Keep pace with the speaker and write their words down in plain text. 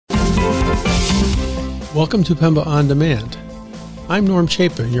Welcome to Pemba On Demand. I'm Norm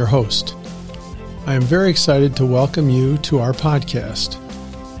Chapin, your host. I am very excited to welcome you to our podcast.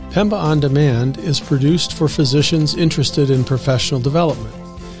 Pemba On Demand is produced for physicians interested in professional development.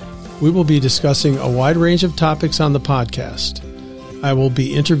 We will be discussing a wide range of topics on the podcast. I will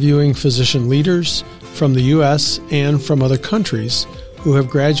be interviewing physician leaders from the U.S. and from other countries who have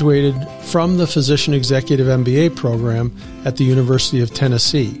graduated from the Physician Executive MBA program at the University of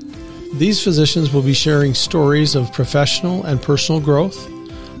Tennessee. These physicians will be sharing stories of professional and personal growth,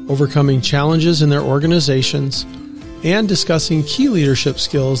 overcoming challenges in their organizations, and discussing key leadership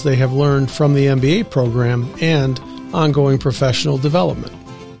skills they have learned from the MBA program and ongoing professional development.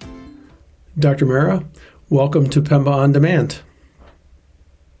 Dr. Mehra, welcome to Pemba On Demand.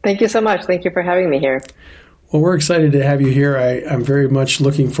 Thank you so much. Thank you for having me here. Well, we're excited to have you here. I'm very much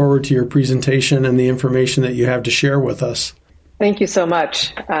looking forward to your presentation and the information that you have to share with us. Thank you so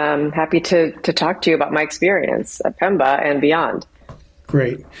much. I'm happy to talk to you about my experience at Pemba and beyond.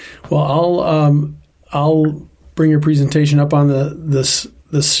 Great. Well, I'll bring your presentation up on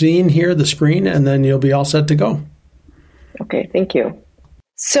the scene here, the screen, and then you'll be all set to go. Okay, thank you.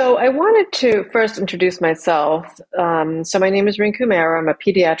 So I wanted to first introduce myself. So my name is Rinku Mehra. I'm a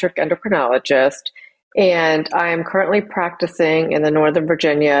pediatric endocrinologist, and I am currently practicing in the Northern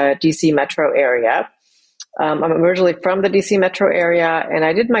Virginia, DC metro area. I'm originally from the DC metro area, and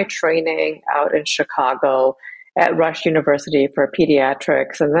I did my training out in Chicago at Rush University for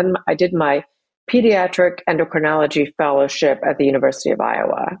pediatrics. And then I did my pediatric endocrinology fellowship at the University of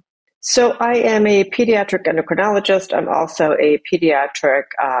Iowa. So I am a pediatric endocrinologist. I'm also a pediatric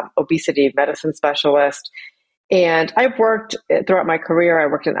obesity medicine specialist. And I've worked throughout my career. I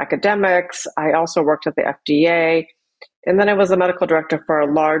worked in academics. I also worked at the FDA. And then I was a medical director for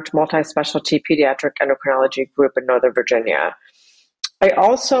a large multi-specialty pediatric endocrinology group in Northern Virginia. I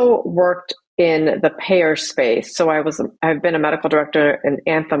also worked in the payer space. So I've been a medical director in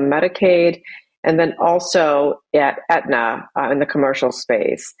Anthem Medicaid, and then also at Aetna in the commercial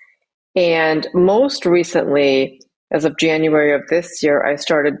space. And most recently, as of January of this year, I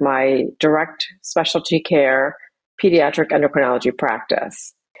started my direct specialty care pediatric endocrinology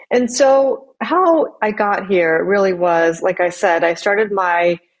practice. And so how I got here really was, like I said, I started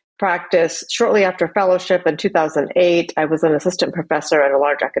my practice shortly after fellowship in 2008. I was an assistant professor at a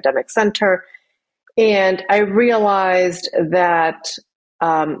large academic center. And I realized that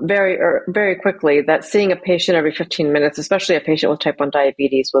very quickly that seeing a patient every 15 minutes, especially a patient with type 1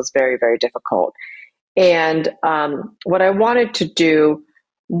 diabetes, was very, very difficult. And what I wanted to do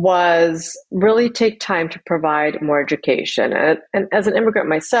was really take time to provide more education. And as an immigrant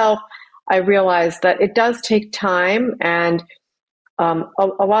myself, I realized that it does take time and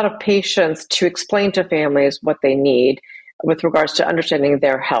a lot of patience to explain to families what they need with regards to understanding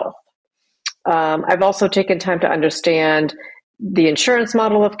their health. I've also taken time to understand the insurance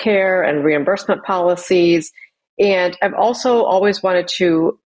model of care and reimbursement policies. And I've also always wanted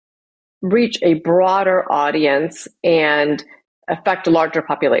to reach a broader audience and affect larger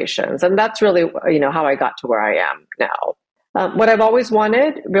populations. And that's really, how I got to where I am now. What I've always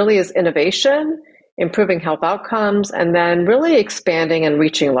wanted really is innovation, improving health outcomes, and then really expanding and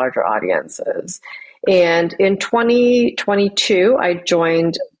reaching larger audiences. And in 2022, I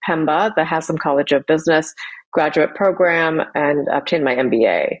joined Pemba, the Haslam College of Business graduate program, and obtained my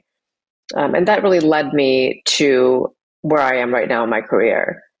MBA. And that really led me to where I am right now in my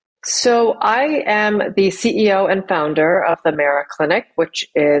career. So I am the CEO and founder of the Mehra Clinic, which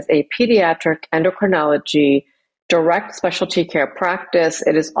is a pediatric endocrinology direct specialty care practice.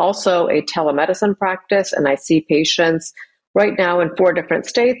 It is also a telemedicine practice, and I see patients right now in 4 different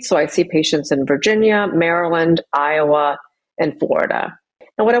states. So I see patients in Virginia, Maryland, Iowa, and Florida.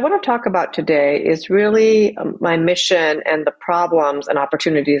 And what I want to talk about today is really my mission and the problems and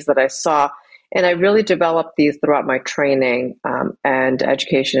opportunities that I saw. And I really developed these throughout my training and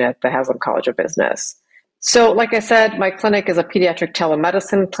education at the Haslam College of Business. So like I said, my clinic is a pediatric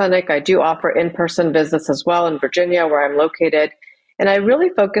telemedicine clinic. I do offer in-person visits as well in Virginia, where I'm located. And I really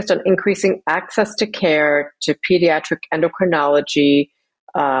focused on increasing access to care to pediatric endocrinology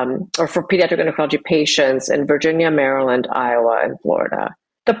or for pediatric endocrinology patients in Virginia, Maryland, Iowa, and Florida.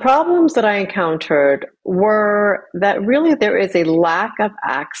 The problems that I encountered were that really there is a lack of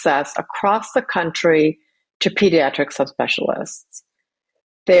access across the country to pediatric subspecialists.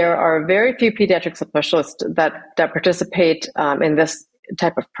 There are very few pediatric subspecialists that participate in this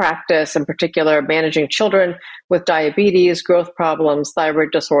type of practice, in particular managing children with diabetes, growth problems,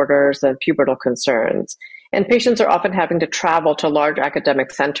 thyroid disorders, and pubertal concerns. And patients are often having to travel to large academic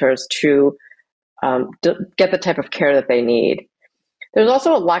centers to get the type of care that they need. There's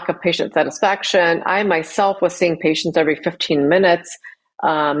also a lack of patient satisfaction. I myself was seeing patients every 15 minutes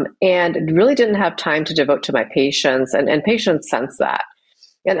and really didn't have time to devote to my patients, and patients sense that.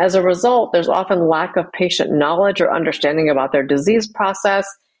 And as a result, there's often lack of patient knowledge or understanding about their disease process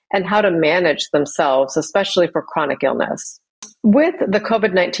and how to manage themselves, especially for chronic illness. With the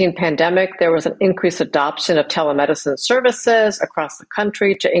COVID-19 pandemic, there was an increased adoption of telemedicine services across the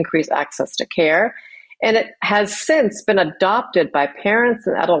country to increase access to care. And it has since been adopted by parents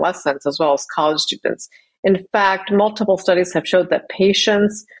and adolescents as well as college students. In fact, multiple studies have showed that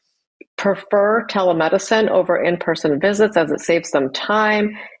patients prefer telemedicine over in-person visits as it saves them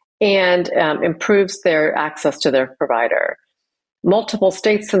time and improves their access to their provider. Multiple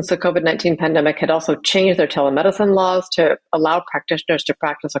states since the COVID-19 pandemic had also changed their telemedicine laws to allow practitioners to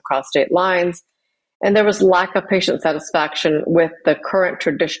practice across state lines. And there was lack of patient satisfaction with the current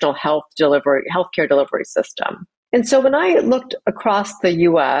traditional healthcare delivery system. And so when I looked across the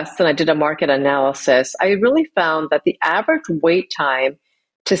US and I did a market analysis, I really found that the average wait time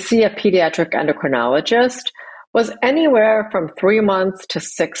to see a pediatric endocrinologist was anywhere from 3 months to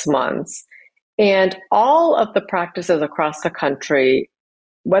 6 months. And all of the practices across the country,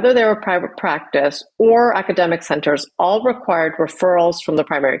 whether they were private practice or academic centers, all required referrals from the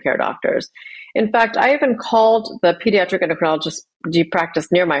primary care doctors. In fact, I even called the pediatric endocrinologist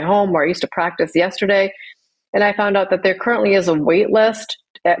practice near my home where I used to practice yesterday, and I found out that there currently is a wait list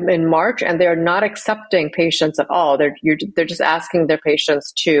in March, and they're not accepting patients at all. They're just asking their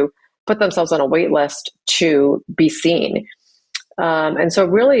patients to put themselves on a wait list to be seen. And so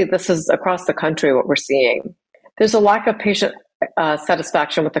really, this is across the country what we're seeing. There's a lack of patient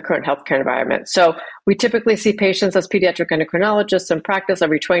satisfaction with the current healthcare environment. So we typically see patients as pediatric endocrinologists in practice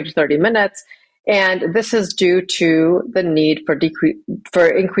every 20 to 30 minutes. And this is due to the need for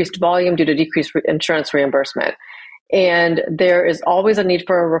increased volume due to decreased insurance reimbursement. And there is always a need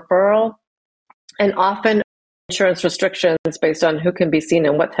for a referral and often insurance restrictions based on who can be seen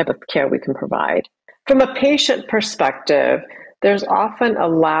and what type of care we can provide. From a patient perspective, there's often a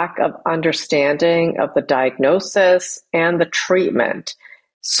lack of understanding of the diagnosis and the treatment.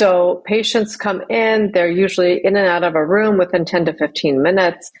 So patients come in, they're usually in and out of a room within 10 to 15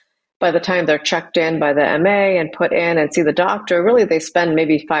 minutes. By the time they're checked in by the MA and put in and see the doctor, really they spend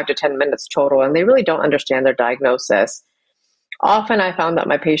maybe 5 to 10 minutes total, and they really don't understand their diagnosis. Often I found that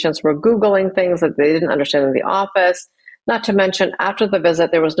my patients were Googling things that they didn't understand in the office. Not to mention, after the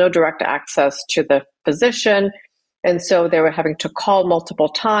visit, there was no direct access to the physician. And so they were having to call multiple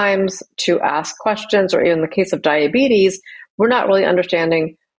times to ask questions, or in the case of diabetes, we're not really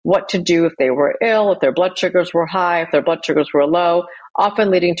understanding what to do if they were ill, if their blood sugars were high, if their blood sugars were low,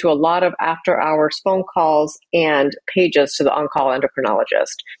 often leading to a lot of after-hours phone calls and pages to the on-call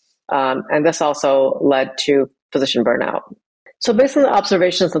endocrinologist. And this also led to physician burnout. So based on the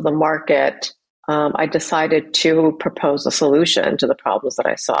observations of the market, I decided to propose a solution to the problems that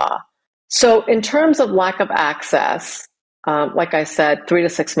I saw. So in terms of lack of access, like I said, 3 to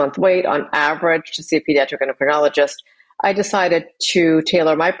 6 month wait on average to see a pediatric endocrinologist, I decided to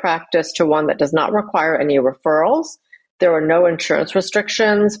tailor my practice to one that does not require any referrals. There were no insurance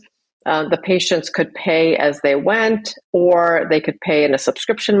restrictions. The patients could pay as they went, or they could pay in a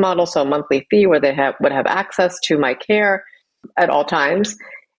subscription model, so a monthly fee where they would have access to my care at all times.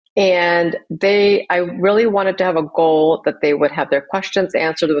 And I really wanted to have a goal that they would have their questions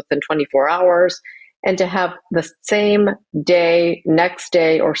answered within 24 hours and to have the same day, next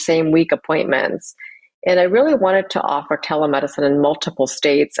day, or same week appointments. And I really wanted to offer telemedicine in multiple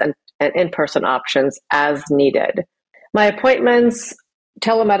states and in-person options as needed. My appointments,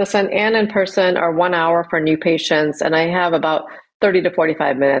 telemedicine and in-person, are 1 hour for new patients, and I have about 30 to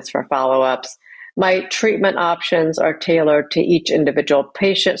 45 minutes for follow-ups. My treatment options are tailored to each individual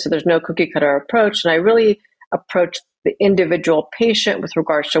patient, so there's no cookie-cutter approach, and I really approach the individual patient with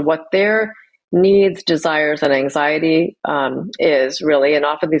regards to what their needs, desires, and anxiety is really. And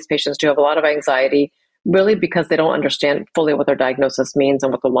often these patients do have a lot of anxiety, really because they don't understand fully what their diagnosis means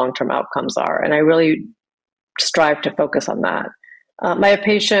and what the long-term outcomes are. And I really strive to focus on that. My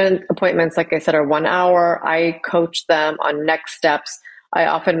patient appointments, like I said, are 1 hour. I coach them on next steps. I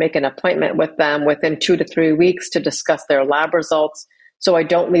often make an appointment with them within 2 to 3 weeks to discuss their lab results. So I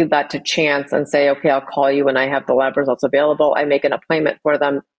don't leave that to chance and say, okay, I'll call you when I have the lab results available. I make an appointment for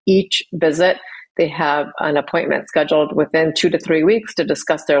them each visit. They have an appointment scheduled within 2 to 3 weeks to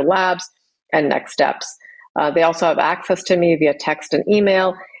discuss their labs and next steps. They also have access to me via text and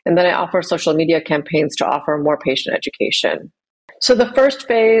email. And then I offer social media campaigns to offer more patient education. So the first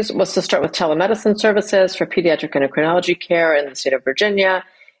phase was to start with telemedicine services for pediatric endocrinology care in the state of Virginia.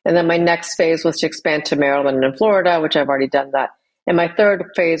 And then my next phase was to expand to Maryland and Florida, which I've already done that. And my third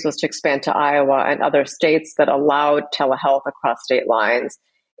phase was to expand to Iowa and other states that allowed telehealth across state lines,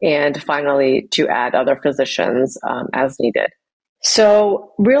 and finally to add other physicians as needed.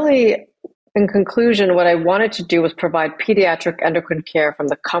 So really, in conclusion, what I wanted to do was provide pediatric endocrine care from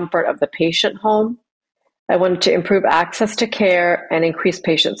the comfort of the patient home. I wanted to improve access to care and increase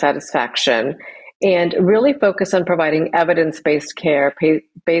patient satisfaction, and really focus on providing evidence-based care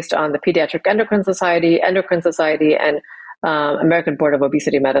based on the Pediatric Endocrine Society, and American Board of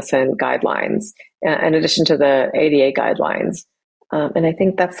Obesity Medicine guidelines, in addition to the ADA guidelines. And I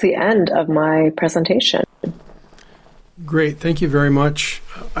think that's the end of my presentation. Great. Thank you very much.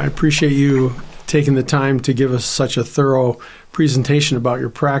 I appreciate you taking the time to give us such a thorough presentation about your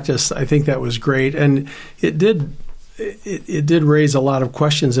practice. I think that was great. And it did raise a lot of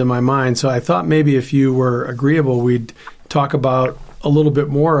questions in my mind. So I thought maybe if you were agreeable, we'd talk about a little bit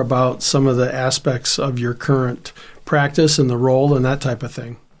more about some of the aspects of your current practice and the role and that type of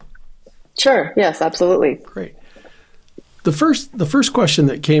thing. Sure. Yes, absolutely. Great. The first question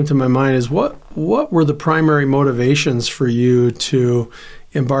that came to my mind is what were the primary motivations for you to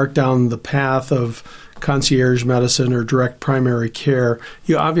embark down the path of concierge medicine or direct primary care?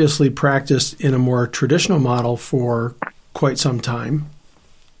 You obviously practiced in a more traditional model for quite some time.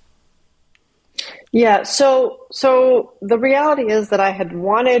 Yeah, so the reality is that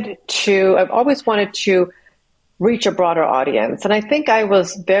I've always wanted to reach a broader audience. And I think I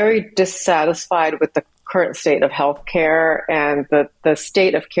was very dissatisfied with the current state of healthcare and the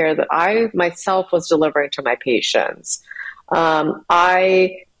state of care that I myself was delivering to my patients.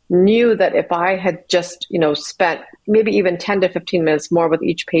 I knew that if I had just, spent maybe even 10 to 15 minutes more with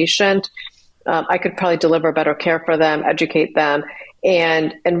each patient, I could probably deliver better care for them, educate them,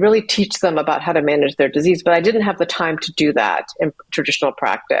 and really teach them about how to manage their disease. But I didn't have the time to do that in traditional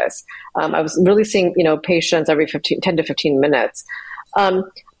practice. I was really seeing, patients every 10 to 15 minutes. I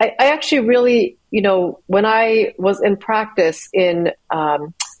actually really, when I was in practice in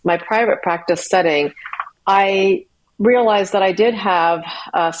my private practice setting, I realized that I did have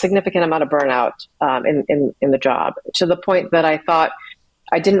a significant amount of burnout in the job, to the point that I thought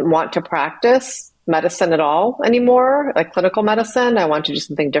I didn't want to practice medicine at all anymore, like clinical medicine. I wanted to do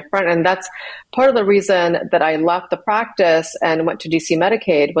something different. And that's part of the reason that I left the practice and went to DC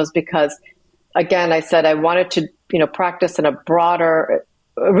Medicaid, was because, again, I said I wanted to, practice in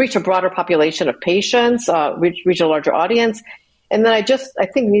reach a broader population of patients, reach a larger audience. And then I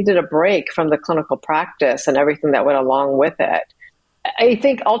think needed a break from the clinical practice and everything that went along with it. I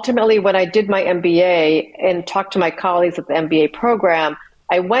think ultimately when I did my MBA and talked to my colleagues at the MBA program,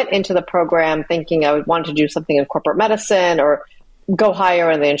 I went into the program thinking I would want to do something in corporate medicine or go higher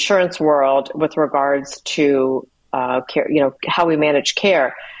in the insurance world with regards to care, how we manage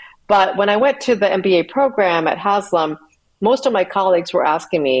care. But when I went to the MBA program at Haslam, most of my colleagues were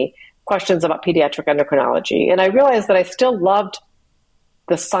asking me questions about pediatric endocrinology. And I realized that I still loved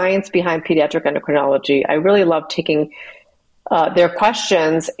the science behind pediatric endocrinology. I really loved taking their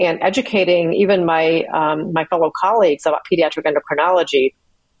questions and educating even my fellow colleagues about pediatric endocrinology.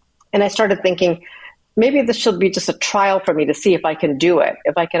 And I started thinking, maybe this should be just a trial for me to see if I can do it,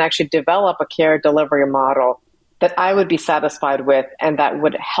 if I can actually develop a care delivery model that I would be satisfied with and that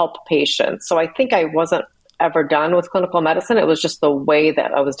would help patients. So I think I wasn't ever done with clinical medicine. It was just the way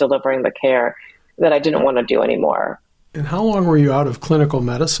that I was delivering the care that I didn't want to do anymore. And how long were you out of clinical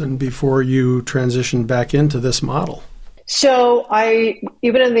medicine before you transitioned back into this model? So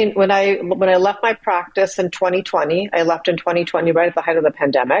when I left my practice in 2020, I left in 2020 right at the height of the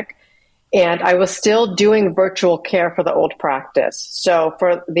pandemic, and I was still doing virtual care for the old practice. So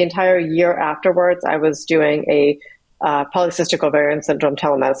for the entire year afterwards, I was doing a polycystic ovarian syndrome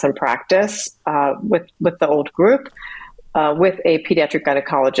telemedicine practice with the old group with a pediatric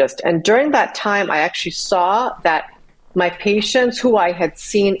gynecologist. And during that time, I actually saw that my patients who I had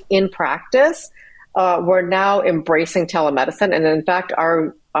seen in practice were now embracing telemedicine. And in fact,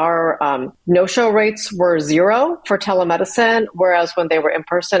 our no-show rates were 0 for telemedicine, whereas when they were in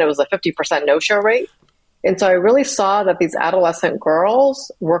person, it was a 50% no-show rate. And so I really saw that these adolescent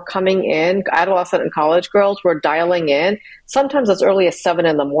girls were coming in, adolescent and college girls were dialing in, sometimes as early as 7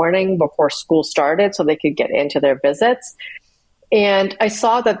 a.m. before school started so they could get into their visits. And I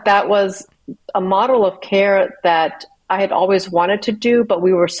saw that that was a model of care that I had always wanted to do, but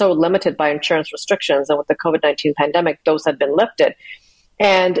we were so limited by insurance restrictions. And with the COVID-19 pandemic, those had been lifted.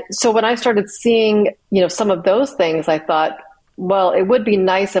 And so when I started seeing, some of those things, I thought, well, it would be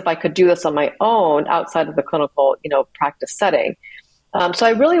nice if I could do this on my own outside of the clinical, practice setting. So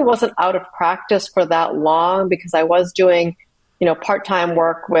I really wasn't out of practice for that long because I was doing, part-time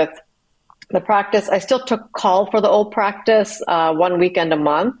work with The practice, I still took call for the old practice 1 weekend a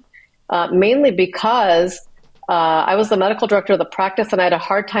month, mainly because I was the medical director of the practice and I had a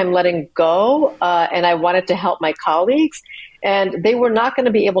hard time letting go, and I wanted to help my colleagues. And they were not going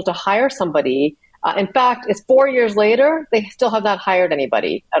to be able to hire somebody. In fact, it's 4 years later, they still have not hired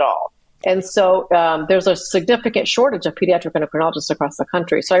anybody at all. And so there's a significant shortage of pediatric endocrinologists across the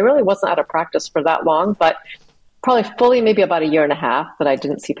country. So I really wasn't out of practice for that long, but probably fully maybe about a year and a half that I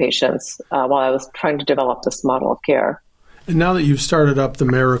didn't see patients while I was trying to develop this model of care. And now that you've started up the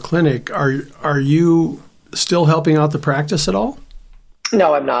Mehra Clinic, are you still helping out the practice at all?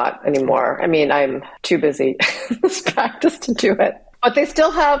 No, I'm not anymore. I mean, I'm too busy in this practice to do it. But they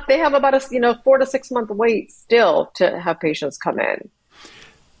have about a 4 to 6 month wait still to have patients come in.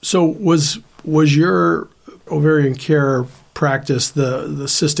 So was your ovarian care practice the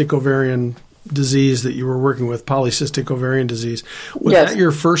cystic ovarian disease that you were working with, polycystic ovarian disease? Was Yes. that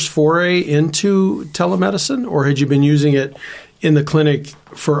your first foray into telemedicine, or had you been using it in the clinic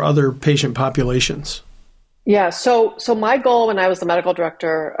for other patient populations? Yeah, so my goal when I was the medical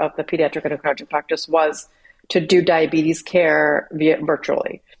director of the pediatric endocrinology practice was to do diabetes care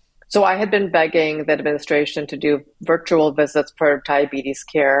virtually. So I had been begging the administration to do virtual visits for diabetes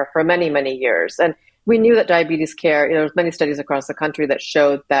care for many, many years. And we knew that diabetes care, there was many studies across the country that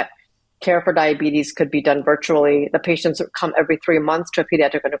showed that care for diabetes could be done virtually. The patients come every 3 months to a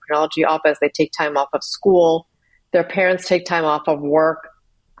pediatric endocrinology office. They take time off of school. Their parents take time off of work.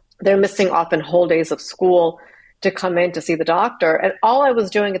 They're missing often whole days of school to come in to see the doctor. And all I was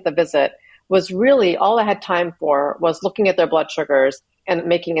doing at the visit was really all I had time for was looking at their blood sugars and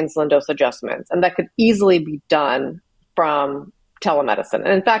making insulin dose adjustments. And that could easily be done from telemedicine. And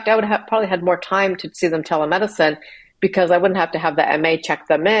in fact, I would have probably had more time to see them telemedicine because I wouldn't have to have the MA check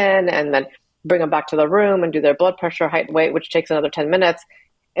them in and then bring them back to the room and do their blood pressure, height, and weight, which takes another 10 minutes.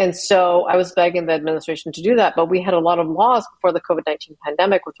 And so I was begging the administration to do that, but we had a lot of laws before the COVID-19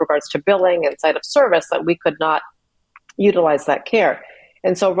 pandemic with regards to billing and site of service that we could not utilize that care.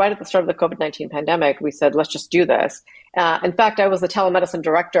 And so right at the start of the COVID-19 pandemic, we said, let's just do this. In fact, I was the telemedicine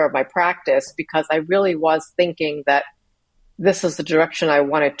director of my practice because I really was thinking that this is the direction I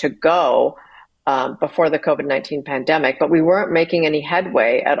wanted to go before the COVID-19 pandemic, but we weren't making any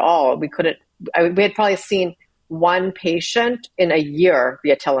headway at all. We had probably seen one patient in a year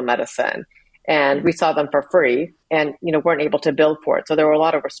via telemedicine, and we saw them for free and, weren't able to bill for it. So there were a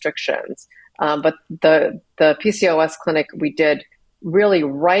lot of restrictions. But the PCOS clinic we did really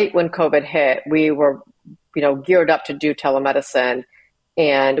right when COVID hit, we were, geared up to do telemedicine,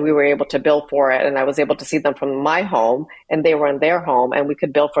 and we were able to bill for it. And I was able to see them from my home and they were in their home, and we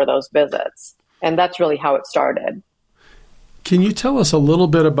could bill for those visits. And that's really how it started. Can you tell us a little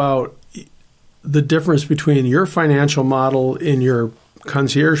bit about the difference between your financial model in your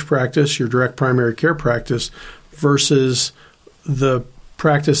concierge practice, your direct primary care practice, versus the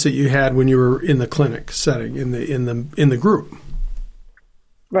practice that you had when you were in the clinic setting, in the group?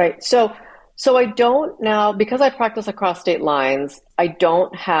 Right. So I don't now, because I practice across state lines, I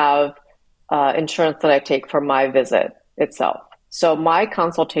don't have insurance that I take for my visit itself. So my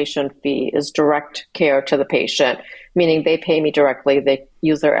consultation fee is direct care to the patient, meaning they pay me directly. They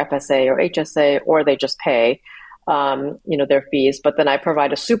use their FSA or HSA, or they just pay, their fees. But then I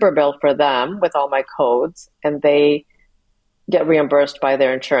provide a super bill for them with all my codes, and they get reimbursed by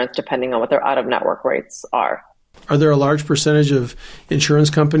their insurance depending on what their out-of-network rates are. Are there a large percentage of insurance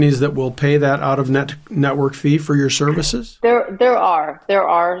companies that will pay that out-of-network fee for your services? There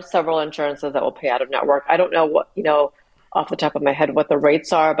are several insurances that will pay out-of-network. I don't know what, off the top of my head what the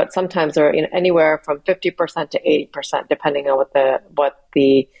rates are, but sometimes they're anywhere from 50% to 80%, depending on what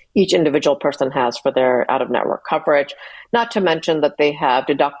the each individual person has for their out-of-network coverage. Not to mention that they have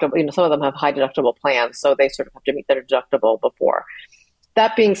deductible, some of them have high deductible plans, so they sort of have to meet their deductible before.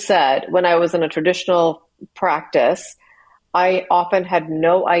 That being said, when I was in a traditional practice, I often had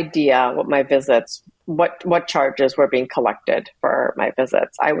no idea what my visits, what charges were being collected for my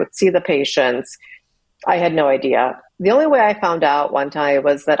visits. I would see the patients. I had no idea. The only way I found out one time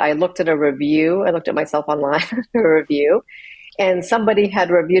was that I looked at a review. I looked at myself online, a review, and somebody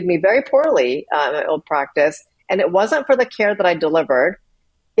had reviewed me very poorly in my old practice. And it wasn't for the care that I delivered.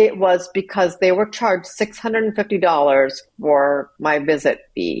 It was because they were charged $650 for my visit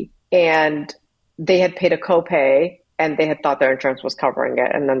fee. And they had paid a copay, and they had thought their insurance was covering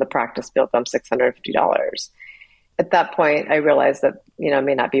it. And then the practice billed them $650. At that point, I realized that, it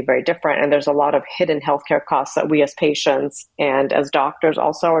may not be very different. And there's a lot of hidden healthcare costs that we as patients and as doctors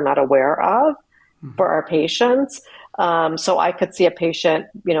also are not aware of for our patients. So I could see a patient,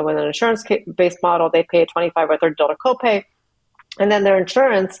 with an insurance-based model, they pay a $25 or $30 copay. And then their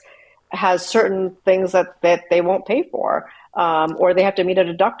insurance has certain things that they won't pay for, or they have to meet a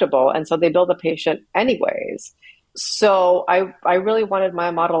deductible, and so they bill the patient anyways. So I really wanted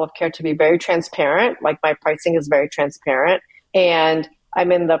my model of care to be very transparent, like my pricing is very transparent. And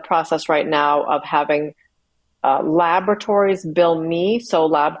I'm in the process right now of having laboratories bill me, so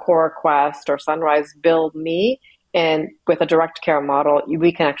LabCorp, Quest, or Sunrise bill me, and with a direct care model,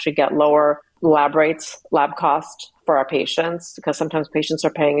 we can actually get lower lab rates, lab cost for our patients, because sometimes patients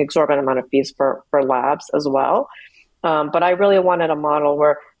are paying exorbitant amount of fees for labs as well. But I really wanted a model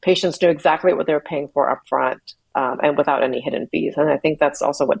where patients knew exactly what they were paying for upfront, and without any hidden fees. And I think that's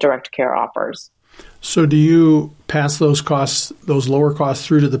also what direct care offers. So do you pass those costs, those lower costs,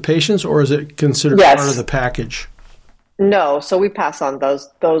 through to the patients, or is it considered Yes. part of the package? No, so we pass on those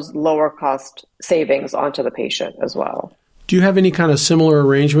lower cost savings onto the patient as well. Do you have any kind of similar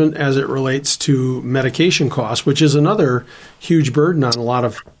arrangement as it relates to medication costs, which is another huge burden on a lot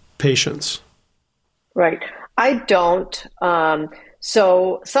of patients? Right. I don't.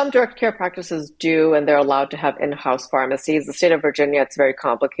 So some direct care practices do, and they're allowed to have in-house pharmacies. The state of Virginia, it's very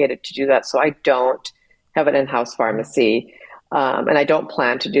complicated to do that. So I don't have an in-house pharmacy, and I don't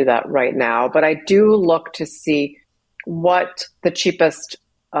plan to do that right now. But I do look to see what the cheapest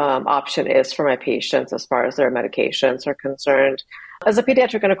option is for my patients as far as their medications are concerned. As a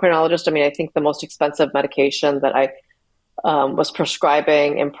pediatric endocrinologist, I mean, I think the most expensive medication that I was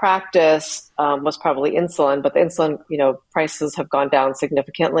prescribing in practice was probably insulin, but the insulin, prices have gone down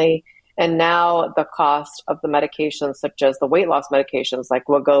significantly. And now the cost of the medications, such as the weight loss medications like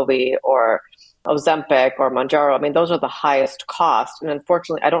Wegovy or Ozempic or Mounjaro, I mean, those are the highest cost. And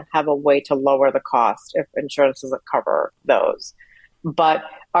unfortunately, I don't have a way to lower the cost if insurance doesn't cover those. But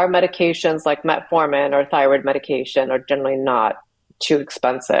our medications like metformin or thyroid medication are generally not too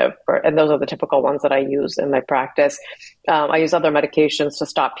expensive, and those are the typical ones that I use in my practice. I use other medications to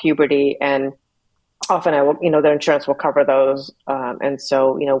stop puberty, and often I will, their insurance will cover those. And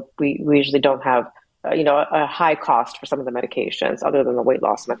so, we usually don't have, a high cost for some of the medications other than the weight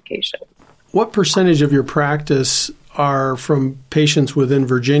loss medication. What percentage of your practice are from patients within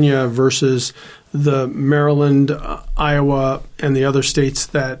Virginia versus the Maryland, Iowa, and the other states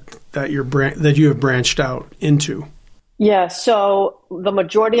that you have branched out into? Yeah, so the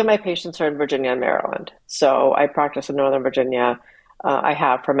majority of my patients are in Virginia and Maryland. So I practice in Northern Virginia. I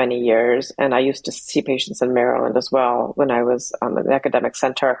have for many years, and I used to see patients in Maryland as well when I was at the academic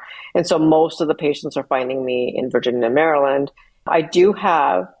center. And so most of the patients are finding me in Virginia and Maryland. I do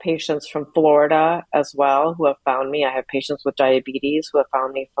have patients from Florida as well who have found me. I have patients with diabetes who have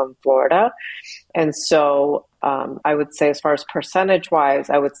found me from Florida. And so I would say, as far as percentage-wise,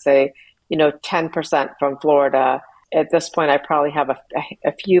 I would say, 10% from Florida. At this point, I probably have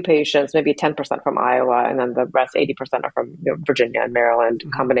a few patients, maybe 10% from Iowa, and then the rest, 80% are from Virginia and Maryland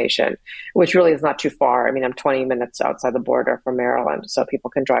combination, which really is not too far. I mean, I'm 20 minutes outside the border from Maryland, so people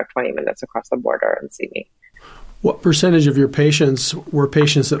can drive 20 minutes across the border and see me. What percentage of your patients were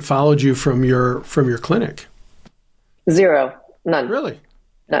patients that followed you from your clinic? Zero. None. Really?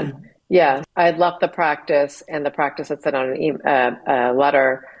 None. Yeah. I had left the practice, and the practice had sent out a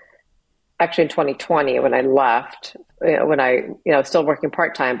letter actually in 2020 when I left, when I, still working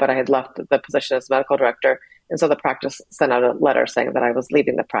part-time, but I had left the position as medical director. And so the practice sent out a letter saying that I was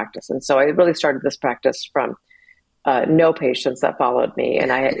leaving the practice. And so I really started this practice from no patients that followed me.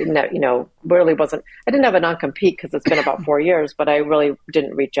 And I, really wasn't, I didn't have a non-compete because it's been about 4 years, but I really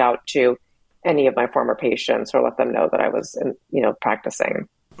didn't reach out to any of my former patients or let them know that I was, practicing.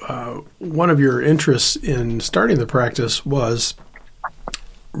 One of your interests in starting the practice was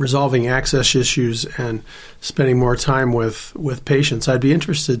resolving access issues and spending more time with patients. I'd be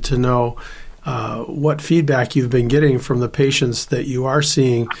interested to know what feedback you've been getting from the patients that you are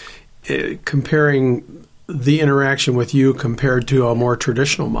seeing, comparing the interaction with you compared to a more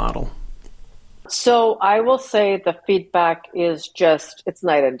traditional model. So I will say the feedback is it's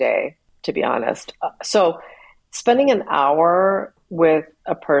night and day, to be honest. So spending an hour with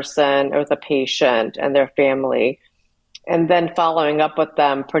a person or with a patient and their family, and then following up with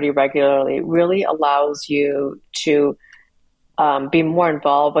them pretty regularly really allows you to be more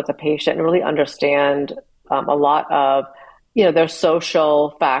involved with the patient and really understand a lot of, their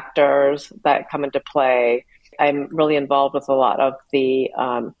social factors that come into play. I'm really involved with a lot of the,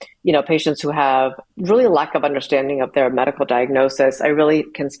 patients who have really lack of understanding of their medical diagnosis. I really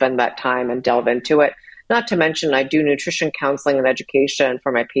can spend that time and delve into it. Not to mention, I do nutrition counseling and education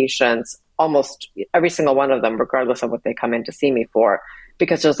for my patients, almost every single one of them, regardless of what they come in to see me for,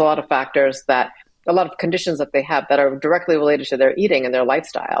 because there's a lot of conditions that they have that are directly related to their eating and their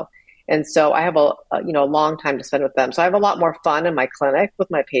lifestyle. And so I have a long time to spend with them. So I have a lot more fun in my clinic with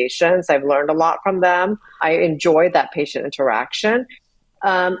my patients. I've learned a lot from them. I enjoy that patient interaction.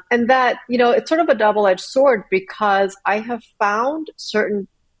 And that, it's sort of a double-edged sword because I have found certain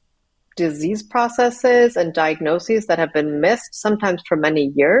disease processes and diagnoses that have been missed sometimes for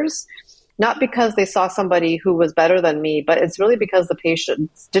many years, not because they saw somebody who was better than me, but it's really because the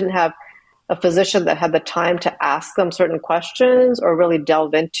patients didn't have a physician that had the time to ask them certain questions or really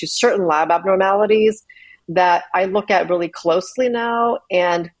delve into certain lab abnormalities that I look at really closely now,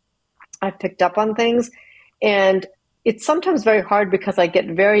 and I've picked up on things. And it's sometimes very hard because I get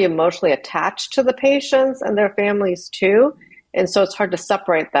very emotionally attached to the patients and their families too. And so it's hard to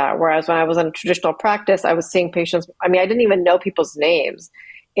separate that. Whereas when I was in traditional practice, I was seeing patients, I didn't even know people's names.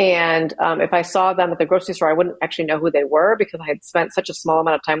 And if I saw them at the grocery store, I wouldn't actually know who they were because I had spent such a small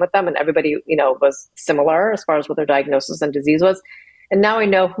amount of time with them and everybody, was similar as far as what their diagnosis and disease was. And now I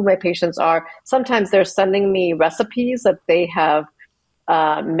know who my patients are. Sometimes they're sending me recipes that they have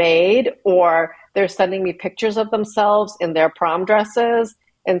made, or they're sending me pictures of themselves in their prom dresses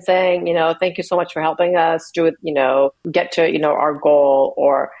and saying, thank you so much for helping us do it, get to, our goal,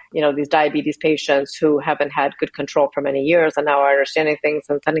 or, these diabetes patients who haven't had good control for many years and now are understanding things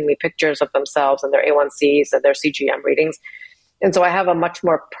and sending me pictures of themselves and their A1Cs and their CGM readings. And so I have a much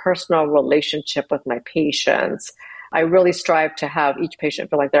more personal relationship with my patients. I really strive to have each patient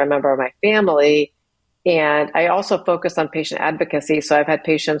feel like they're a member of my family. And I also focus on patient advocacy. So I've had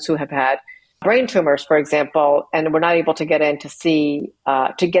patients who have had brain tumors, for example, and we're not able to get in to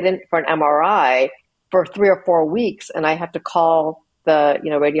get in for an MRI for 3 or 4 weeks. And I have to call the,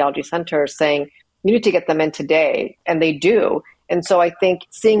 radiology center saying, you need to get them in today. And they do. And so I think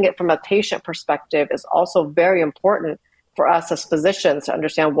seeing it from a patient perspective is also very important for us as physicians to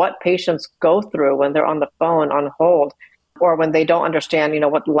understand what patients go through when they're on the phone on hold, or when they don't understand,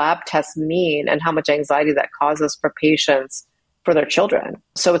 what lab tests mean and how much anxiety that causes for patients for their children.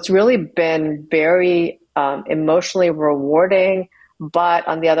 So it's really been very emotionally rewarding, but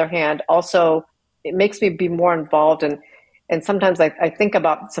on the other hand, also it makes me be more involved. And sometimes I think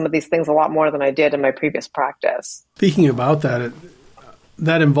about some of these things a lot more than I did in my previous practice. Speaking about that,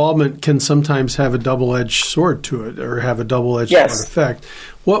 that involvement can sometimes have a double-edged sword to it, or have a double-edged sword effect.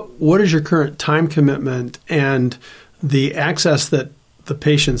 What is your current time commitment and the access that the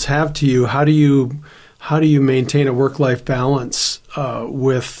patients have to you? How do you maintain a work-life balance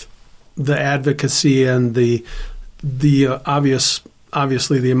with the advocacy and the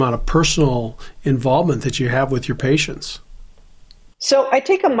obviously the amount of personal involvement that you have with your patients? So I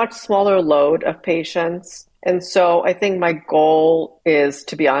take a much smaller load of patients. And so I think my goal is,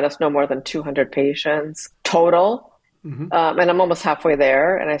 to be honest, no more than 200 patients total. Mm-hmm. And I'm almost halfway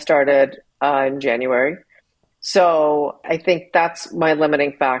there. And I started in January. So I think that's my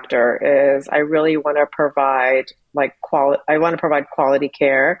limiting factor is I really want to provide quality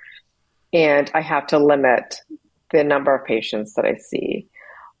care, and I have to limit the number of patients that I see.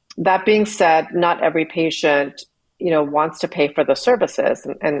 That being said, not every patient, wants to pay for the services,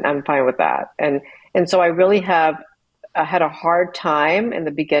 and I'm fine with that. And so I really had a hard time in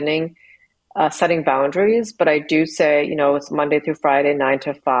the beginning setting boundaries, but I do say, it's Monday through Friday, 9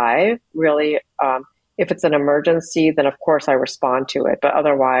 to 5, really. If it's an emergency, then of course I respond to it. But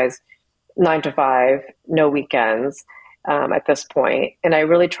otherwise, 9 to 5, no weekends at this point. And I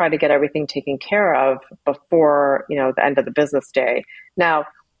really try to get everything taken care of before, the end of the business day. Now,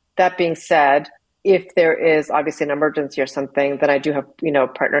 that being said, if there is obviously an emergency or something, then I do have,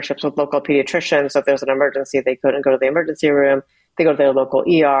 partnerships with local pediatricians. So if there's an emergency, they couldn't go to the emergency room, they go to their local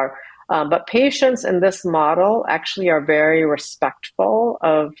ER. But patients in this model actually are very respectful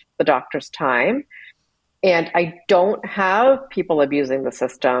of the doctor's time. And I don't have people abusing the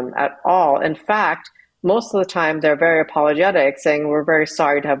system at all. In fact, most of the time they're very apologetic, saying, we're very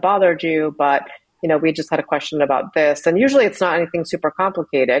sorry to have bothered you, but we just had a question about this. And usually it's not anything super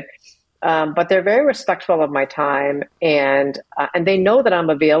complicated, but they're very respectful of my time, and they know that I'm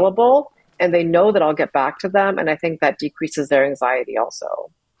available, and they know that I'll get back to them. And I think that decreases their anxiety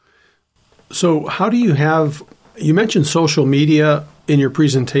also. So how do you mentioned social media in your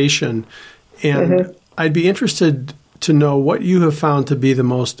presentation, and mm-hmm. I'd be interested to know what you have found to be the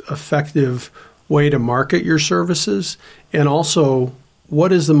most effective way to market your services, and also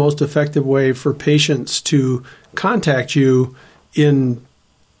what is the most effective way for patients to contact you in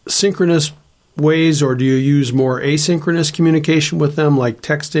synchronous ways, or do you use more asynchronous communication with them like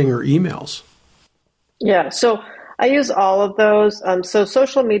texting or emails? Yeah, so I use all of those. So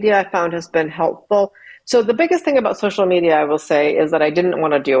social media I found has been helpful. So the biggest thing about social media, I will say, is that I didn't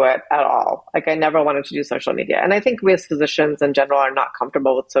want to do it at all. Like I never wanted to do social media. And I think we as physicians in general are not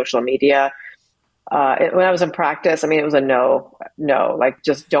comfortable with social media. When I was in practice, I mean, it was a no, like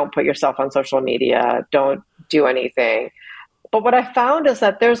just don't put yourself on social media. Don't do anything. But what I found is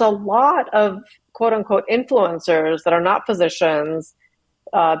that there's a lot of quote unquote influencers that are not physicians.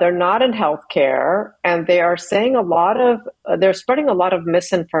 They're not in healthcare, and they are saying they're spreading a lot of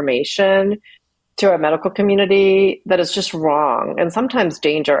misinformation to our medical community that is just wrong and sometimes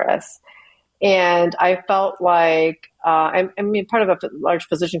dangerous. And I felt like, I mean, part of a large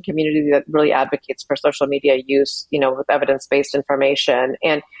physician community that really advocates for social media use, with evidence-based information.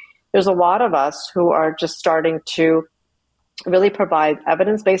 And there's a lot of us who are just starting to really provide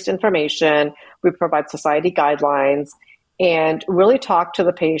evidence-based information. We provide society guidelines and really talk to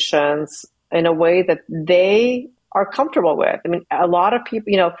the patients in a way that they are comfortable with. I mean, a lot of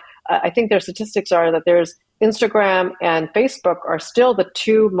people, I think their statistics are that there's Instagram and Facebook are still the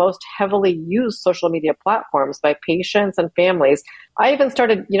two most heavily used social media platforms by patients and families. I even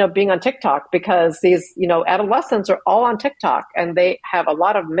started, being on TikTok because these, adolescents are all on TikTok and they have a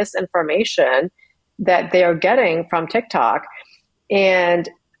lot of misinformation that they are getting from TikTok. And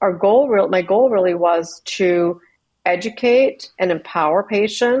my goal really was to educate and empower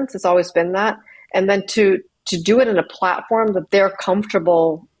patients. It's always been that. And then to do it in a platform that they're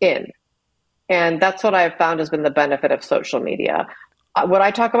comfortable in. And that's what I've found has been the benefit of social media. What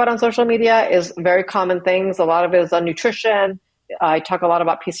I talk about on social media is very common things. A lot of it is on nutrition. I talk a lot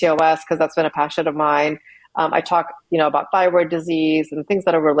about PCOS because that's been a passion of mine. I talk, about thyroid disease and things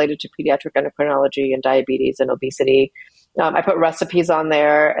that are related to pediatric endocrinology and diabetes and obesity. I put recipes on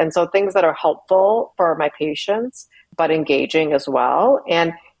there. And so things that are helpful for my patients, but engaging as well.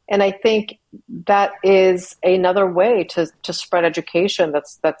 And I think that is another way to spread education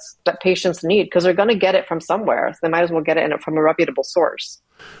that patients need because they're going to get it from somewhere. So they might as well get it from a reputable source.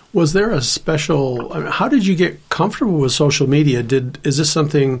 Was there a special, how did you get comfortable with social media? Is this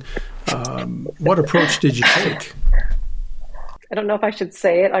something, what approach did you take? I don't know if I should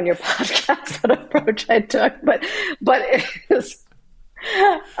say it on your podcast, what approach I took, but it is,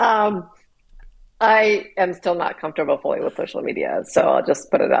 I am still not comfortable fully with social media, so I'll just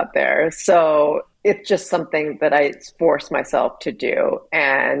put it out there. So it's just something that I forced myself to do.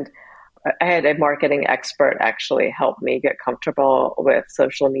 And I had a marketing expert actually help me get comfortable with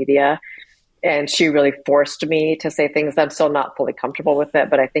social media. And she really forced me to say things. I'm still not fully comfortable with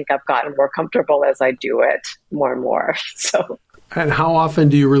it, but I think I've gotten more comfortable as I do it more and more. So. And how often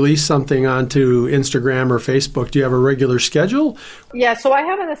do you release something onto Instagram or Facebook? Do you have a regular schedule? Yeah, so I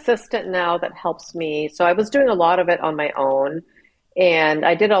have an assistant now that helps me. So I was doing a lot of it on my own, and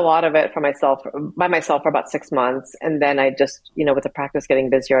I did a lot of it by myself for about 6 months. And then I just, with the practice getting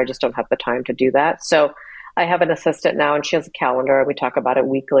busier, I just don't have the time to do that. So I have an assistant now, and she has a calendar. We talk about it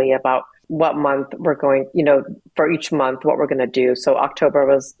weekly about what month we're going, for each month, what we're going to do. So October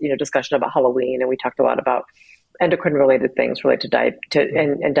was, discussion about Halloween, and we talked a lot about endocrine-related things related to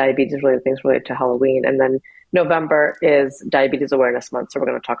and diabetes-related things related to Halloween. And then November is Diabetes Awareness Month, so we're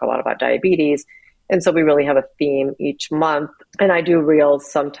going to talk a lot about diabetes. And so we really have a theme each month. And I do reels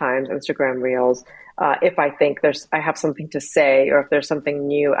sometimes, Instagram reels, if I think I have something to say, or if there's something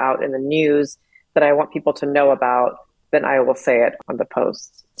new out in the news that I want people to know about, then I will say it on the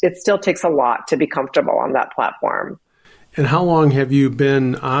posts. It still takes a lot to be comfortable on that platform. And how long have you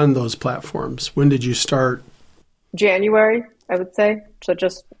been on those platforms? When did you start? January, I would say. So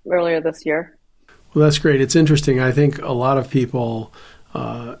just earlier this year. Well, that's great. It's interesting. I think a lot of people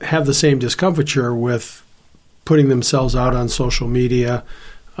have the same discomfiture with putting themselves out on social media.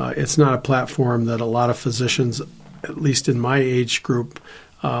 It's not a platform that a lot of physicians, at least in my age group,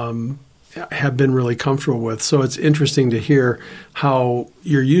 have been really comfortable with. So it's interesting to hear how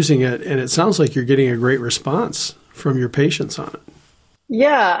you're using it, and it sounds like you're getting a great response from your patients on it.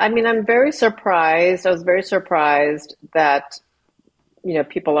 Yeah, I mean, I'm very surprised. I was very surprised that,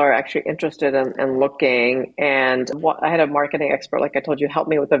 people are actually interested in looking. And I had a marketing expert, like I told you, help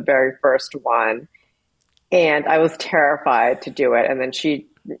me with the very first one. And I was terrified to do it. And then she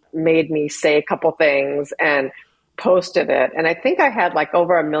made me say a couple things and posted it. And I think I had like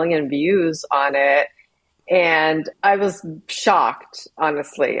over 1 million views on it. And I was shocked,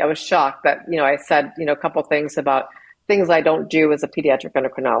 honestly. I was shocked that, I said, a couple things about things I don't do as a pediatric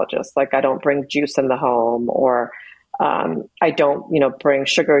endocrinologist, like I don't bring juice in the home, or I don't, bring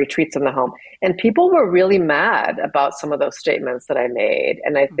sugary treats in the home. And people were really mad about some of those statements that I made.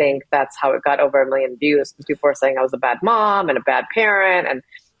 And I think that's how it got over 1 million views. People were saying I was a bad mom and a bad parent, and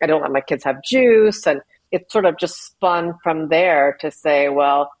I don't let my kids have juice. And it sort of just spun from there to say,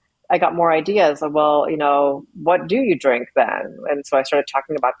 well, I got more ideas of, well, what do you drink then? And so I started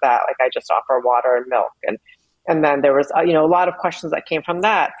talking about that. Like, I just offer water and milk. And then there was, a lot of questions that came from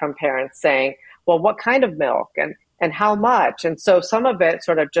that, from parents saying, well, what kind of milk and how much? And so some of it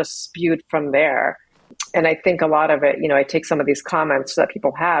sort of just spewed from there. And I think a lot of it, I take some of these comments that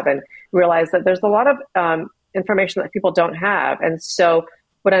people have and realize that there's a lot of information that people don't have. And so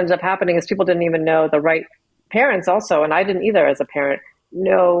what ends up happening is people didn't even know the right, parents also, and I didn't either as a parent,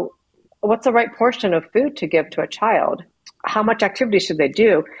 know what's the right portion of food to give to a child. How much activity should they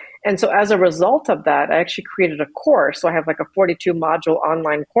do? And so as a result of that, I actually created a course. So I have like a 42 module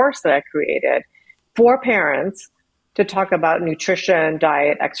online course that I created for parents to talk about nutrition,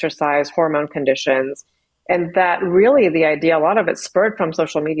 diet, exercise, hormone conditions. And that really, the idea, a lot of it spurred from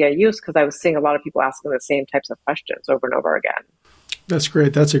social media use, because I was seeing a lot of people asking the same types of questions over and over again. That's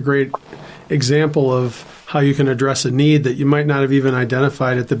great. That's a great example of how you can address a need that you might not have even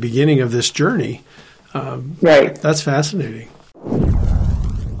identified at the beginning of this journey. Right. That's fascinating.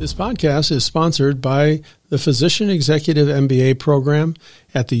 This podcast is sponsored by the Physician Executive MBA program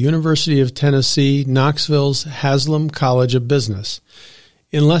at the University of Tennessee, Knoxville's Haslam College of Business.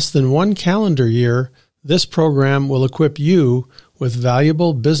 In less than 1 calendar year, this program will equip you with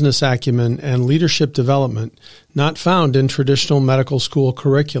valuable business acumen and leadership development not found in traditional medical school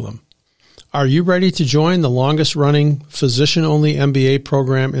curriculum. Are you ready to join the longest-running physician-only MBA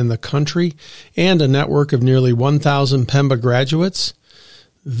program in the country and a network of nearly 1,000 PEMBA graduates?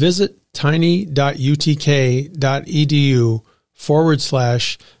 Visit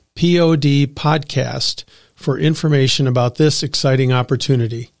tiny.utk.edu/POD podcast for information about this exciting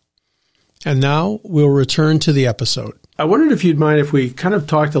opportunity. And now we'll return to the episode. I wondered if you'd mind if we kind of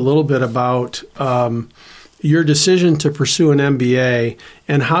talked a little bit about your decision to pursue an MBA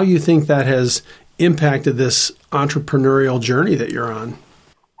and how you think that has impacted this entrepreneurial journey that you're on.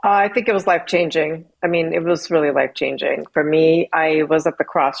 I think it was life-changing. I mean, it was really life-changing. For me, I was at the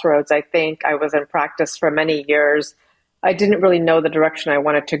crossroads. I think I was in practice for many years. I didn't really know the direction I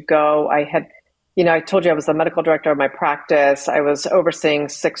wanted to go. I had, I told you I was the medical director of my practice. I was overseeing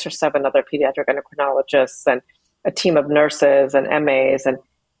 6 or 7 other pediatric endocrinologists and a team of nurses and MAs. And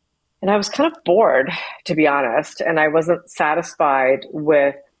I was kind of bored, to be honest. And I wasn't satisfied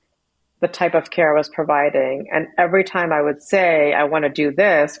with the type of care I was providing. And every time I would say, I want to do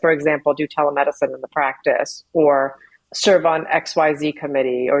this, for example, do telemedicine in the practice or serve on XYZ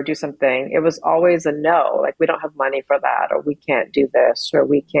committee or do something, it was always a no. Like, we don't have money for that, or we can't do this, or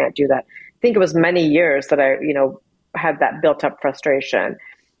we can't do that. I think it was many years that I, had that built up frustration.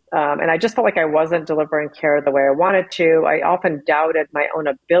 And I just felt like I wasn't delivering care the way I wanted to. I often doubted my own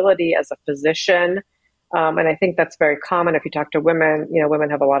ability as a physician. And I think that's very common if you talk to women. Women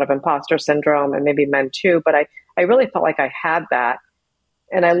have a lot of imposter syndrome, and maybe men too. But I really felt like I had that.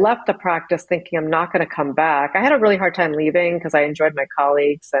 And I left the practice thinking I'm not going to come back. I had a really hard time leaving because I enjoyed my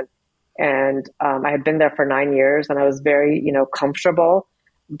colleagues and I had been there for 9 years and I was very, comfortable.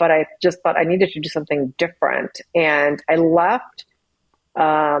 But I just thought I needed to do something different. And I left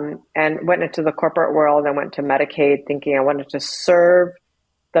and went into the corporate world and went to Medicaid thinking I wanted to serve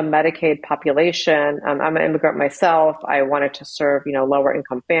the Medicaid population. I'm an immigrant myself. I wanted to serve, lower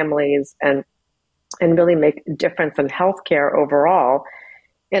income families and really make a difference in healthcare overall.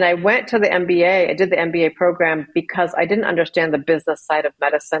 And I went to the MBA. I did the MBA program because I didn't understand the business side of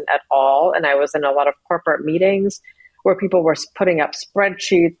medicine at all. And I was in a lot of corporate meetings where people were putting up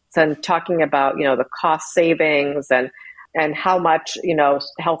spreadsheets and talking about, the cost savings and how much,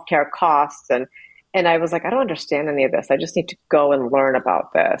 healthcare costs. And I was like, I don't understand any of this. I just need to go and learn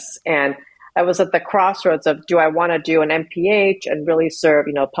about this. And I was at the crossroads of, do I want to do an MPH and really serve,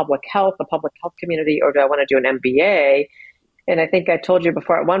 the public health community, or do I want to do an MBA? And I think I told you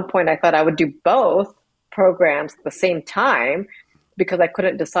before, at one point, I thought I would do both programs at the same time because I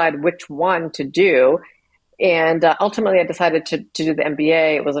couldn't decide which one to do. And ultimately, I decided to do the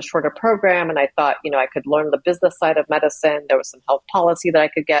MBA. It was a shorter program, and I thought, I could learn the business side of medicine. There was some health policy that I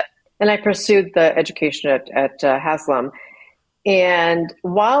could get. And I pursued the education at Haslam. And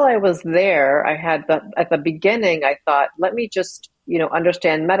while I was there, at the beginning, I thought, let me just,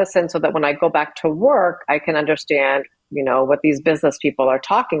 understand medicine so that when I go back to work, I can understand, what these business people are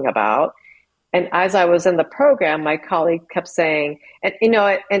talking about. And as I was in the program, my colleague kept saying,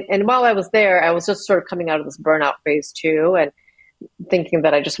 and while I was there, I was just sort of coming out of this burnout phase too, and thinking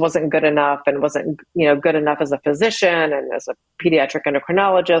that I just wasn't good enough and wasn't, good enough as a physician and as a pediatric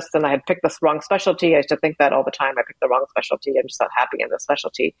endocrinologist. And I had picked this wrong specialty. I used to think that all the time. I picked the wrong specialty. I'm just not happy in this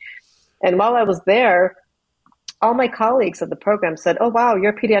specialty. And while I was there, all my colleagues at the program said, "Oh, wow,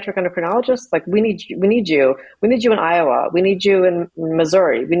 you're a pediatric endocrinologist. Like, we need you. We need you. We need you in Iowa. We need you in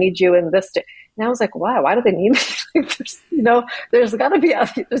Missouri. We need you in this state." And I was like, "Wow, why do they need me?" Like, there's got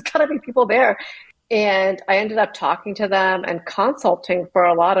to be people there. And I ended up talking to them and consulting for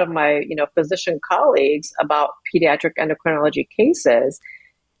a lot of my, physician colleagues about pediatric endocrinology cases.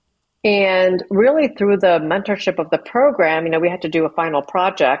 And really through the mentorship of the program, we had to do a final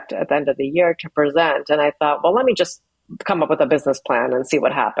project at the end of the year to present. And I thought, well, let me just come up with a business plan and see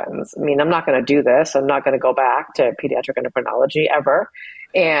what happens. I mean, I'm not going to do this. I'm not going to go back to pediatric endocrinology ever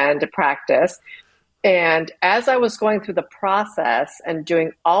and practice. And as I was going through the process and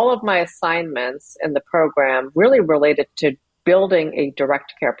doing all of my assignments in the program, really related to building a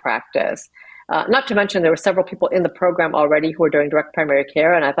direct care practice, not to mention there were several people in the program already who were doing direct primary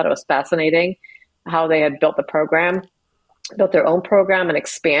care. And I thought it was fascinating how they had built their own program and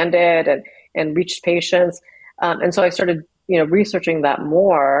expanded and reached patients. And so I started, researching that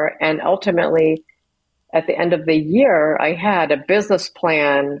more. And ultimately, at the end of the year, I had a business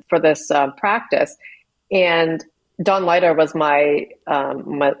plan for this practice. And Don Leiter was my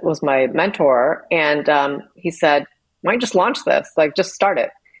mentor. And he said, "Why don't you just launch this? Like, just start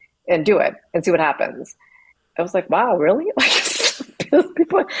it and do it and see what happens." I was like, wow, really? Like,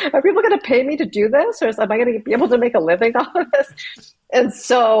 are people going to pay me to do this? Or am I going to be able to make a living off of this? And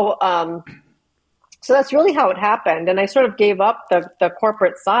so that's really how it happened. And I sort of gave up the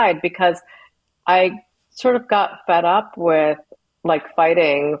corporate side because I sort of got fed up with like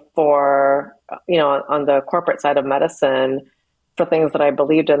fighting for, on the corporate side of medicine for things that I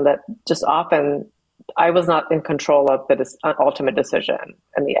believed in that just often I was not in control of the ultimate decision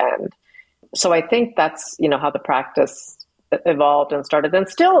in the end. So I think that's, how the practice evolved and started. And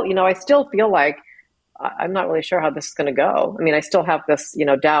still, I still feel like I'm not really sure how this is going to go. I mean, I still have this,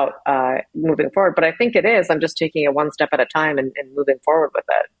 doubt moving forward, but I think it is. I'm just taking it one step at a time and moving forward with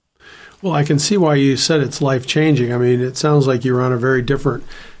it. Well, I can see why you said it's life-changing. I mean, it sounds like you were on a very different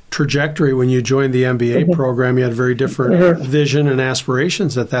trajectory when you joined the MBA program. You had a very different vision and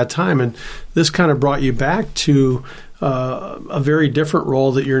aspirations at that time. And this kind of brought you back to a very different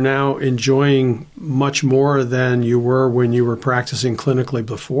role that you're now enjoying much more than you were when you were practicing clinically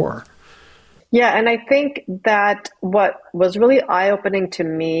before. Yeah, and I think that what was really eye-opening to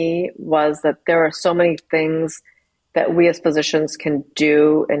me was that there are so many things that we as physicians can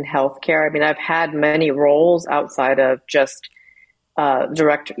do in healthcare. I mean, I've had many roles outside of just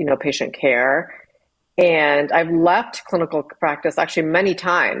direct, patient care. And I've left clinical practice actually many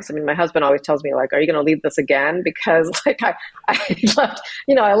times. I mean, my husband always tells me, like, are you going to leave this again? Because like I left,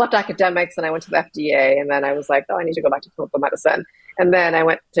 I left academics and I went to the FDA, and then I was like, oh, I need to go back to clinical medicine. And then I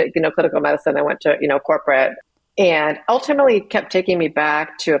went to, clinical medicine. I went to, corporate, and ultimately it kept taking me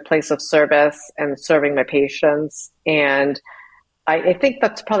back to a place of service and serving my patients. And I think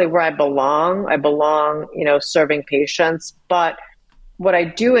that's probably where I belong. I belong, serving patients. But what I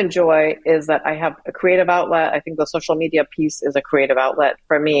do enjoy is that I have a creative outlet. I think the social media piece is a creative outlet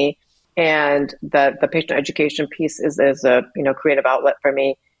for me. And the patient education piece is a, creative outlet for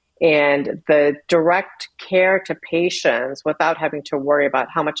me. And the direct care to patients without having to worry about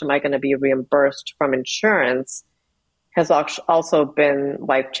how much am I going to be reimbursed from insurance has also been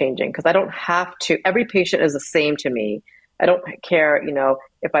life-changing, because I don't have to, every patient is the same to me. I don't care,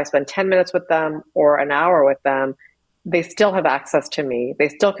 if I spend 10 minutes with them or an hour with them, they still have access to me. They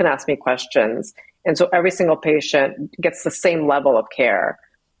still can ask me questions. And so every single patient gets the same level of care.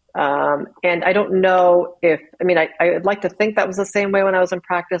 And I don't know I'd like to think that was the same way when I was in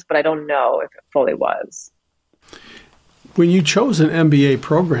practice, but I don't know if it fully was. When you chose an MBA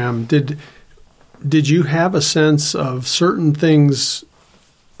program, did you have a sense of certain things,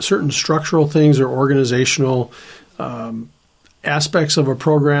 certain structural things or organizational aspects of a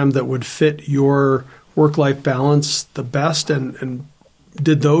program that would fit your work-life balance the best? And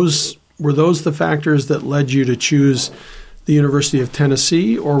were those the factors that led you to choose the University of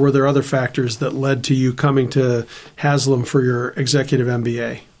Tennessee, or were there other factors that led to you coming to Haslam for your executive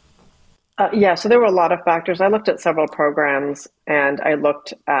MBA? So there were a lot of factors. I looked at several programs, and I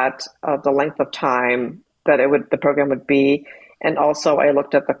looked at the length of time that the program would be, and also I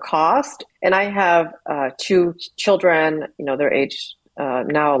looked at the cost. And I have 2 children. They're aged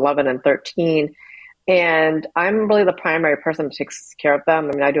now 11 and 13. And I'm really the primary person who takes care of them.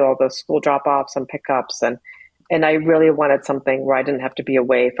 I mean, I do all those school drop-offs and pickups, and I really wanted something where I didn't have to be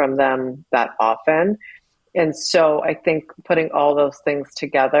away from them that often. And so I think putting all those things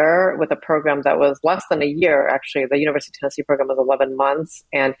together with a program that was less than a year, actually, the University of Tennessee program was 11 months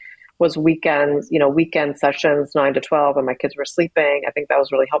and was weekends, weekend sessions, 9 to 12, and my kids were sleeping. I think that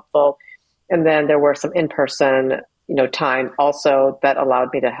was really helpful. And then there were some in-person, time also that allowed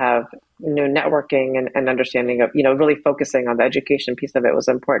me to have, networking and understanding of, really focusing on the education piece of it was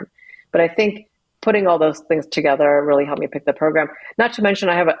important. But I think putting all those things together really helped me pick the program. Not to mention,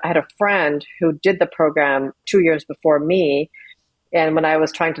 I had a friend who did the program 2 years before me. And when I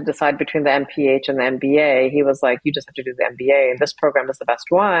was trying to decide between the MPH and the MBA, he was like, you just have to do the MBA. And this program is the best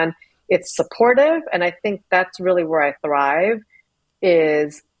one. It's supportive. And I think that's really where I thrive,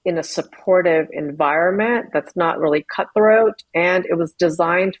 is in a supportive environment that's not really cutthroat. And it was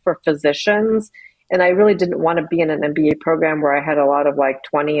designed for physicians. And I really didn't want to be in an MBA program where I had a lot of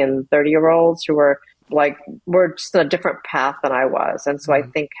 20 and 30-year-olds who were just in a different path than I was. And so I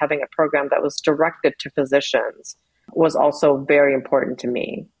think having a program that was directed to physicians was also very important to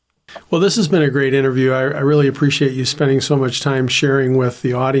me. Well, this has been a great interview. I really appreciate you spending so much time sharing with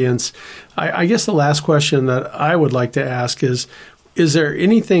the audience. I guess the last question that I would like to ask is there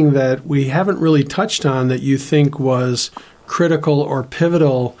anything that we haven't really touched on that you think was critical or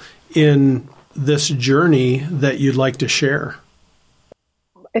pivotal in this journey that you'd like to share?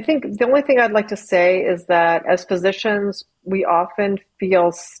 I think the only thing I'd like to say is that as physicians, we often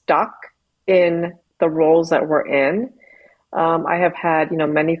feel stuck in the roles that we're in. I have had,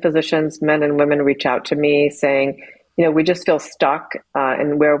 many physicians, men and women, reach out to me saying, we just feel stuck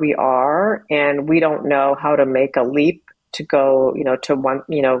in where we are, and we don't know how to make a leap to go, to one,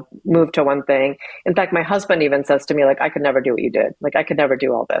 move to one thing. In fact, my husband even says to me, I could never do what you did. I could never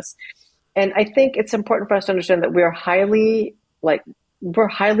do all this. And I think it's important for us to understand that we're highly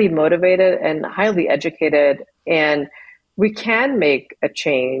motivated and highly educated, and we can make a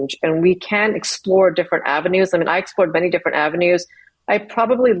change and we can explore different avenues. I mean, I explored many different avenues. I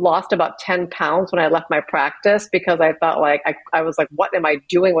probably lost about 10 pounds when I left my practice because I felt I was like, what am I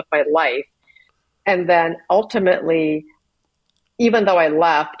doing with my life? And then ultimately, even though I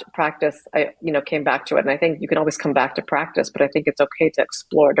left practice, I, came back to it. And I think you can always come back to practice, but I think it's okay to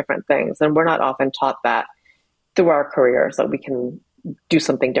explore different things. And we're not often taught that through our careers, that we can do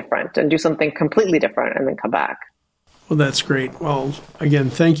something different and do something completely different and then come back. Well, that's great. Well, again,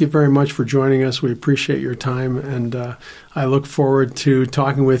 thank you very much for joining us. We appreciate your time, and I look forward to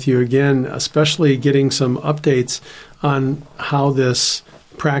talking with you again, especially getting some updates on how this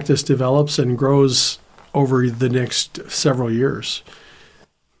practice develops and grows over the next several years.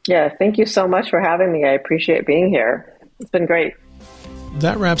 Yeah, thank you so much for having me. I appreciate being here. It's been great.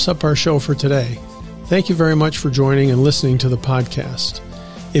 That wraps up our show for today. Thank you very much for joining and listening to the podcast.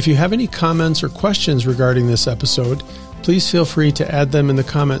 If you have any comments or questions regarding this episode, please feel free to add them in the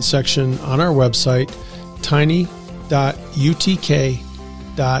comment section on our website,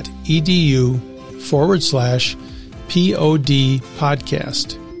 tiny.utk.edu/POD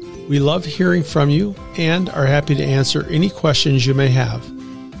podcast. We love hearing from you and are happy to answer any questions you may have.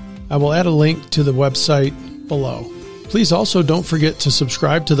 I will add a link to the website below. Please also don't forget to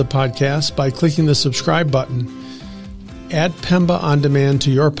subscribe to the podcast by clicking the subscribe button. Add Pemba On Demand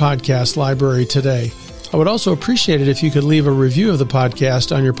to your podcast library today. I would also appreciate it if you could leave a review of the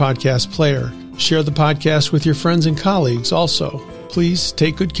podcast on your podcast player. Share the podcast with your friends and colleagues also. Please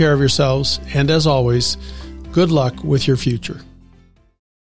take good care of yourselves, and as always, good luck with your future.